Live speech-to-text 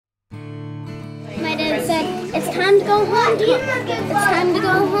It's time to go home, It's time to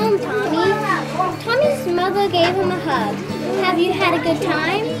go home, Tommy. Tommy's mother gave him a hug. Have you had a good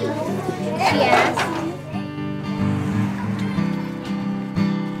time? She asked.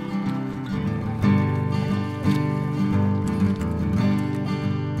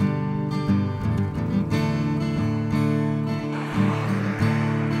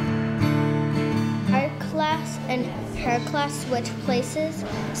 And her class switched places,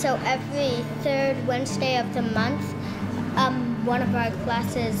 so every third Wednesday of the month, one of our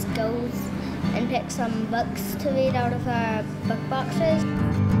classes goes and picks some books to read out of our book boxes.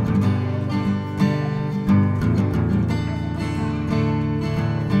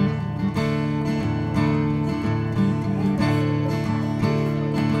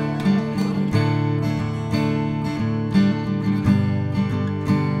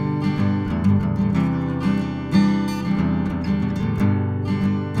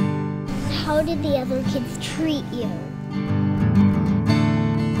 How did the other kids treat you?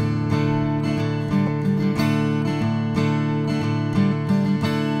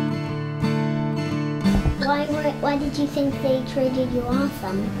 Why did you think they treated you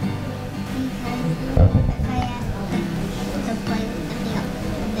awesome? Because if I asked them to play with me,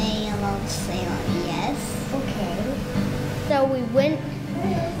 they allowed to say yes. Okay. So we went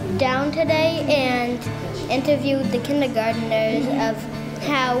down today and interviewed the kindergartners of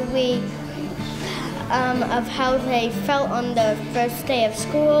how they felt on the first day of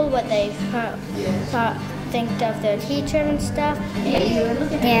school, what they think of their teacher and stuff.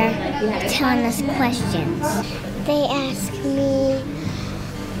 They're telling us questions. They asked me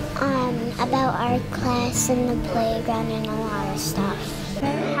about our class and the playground and a lot of stuff.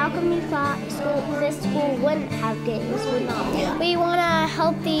 How come you thought this school wouldn't have games? We want to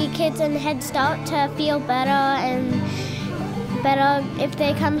help the kids in Head Start to feel better if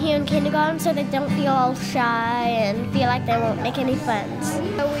they come here in kindergarten, so they don't feel all shy and feel like they won't make any friends.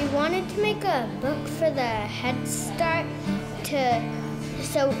 So we wanted to make a book for the Head Start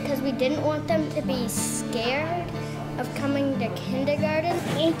because we didn't want them to be scared of coming to kindergarten.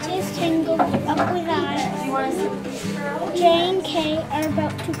 It just tangled up with us. J and K are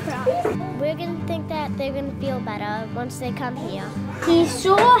about to cry. We're going to think that they're going to feel better once they come here. He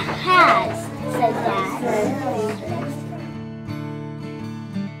sure has, said Dad.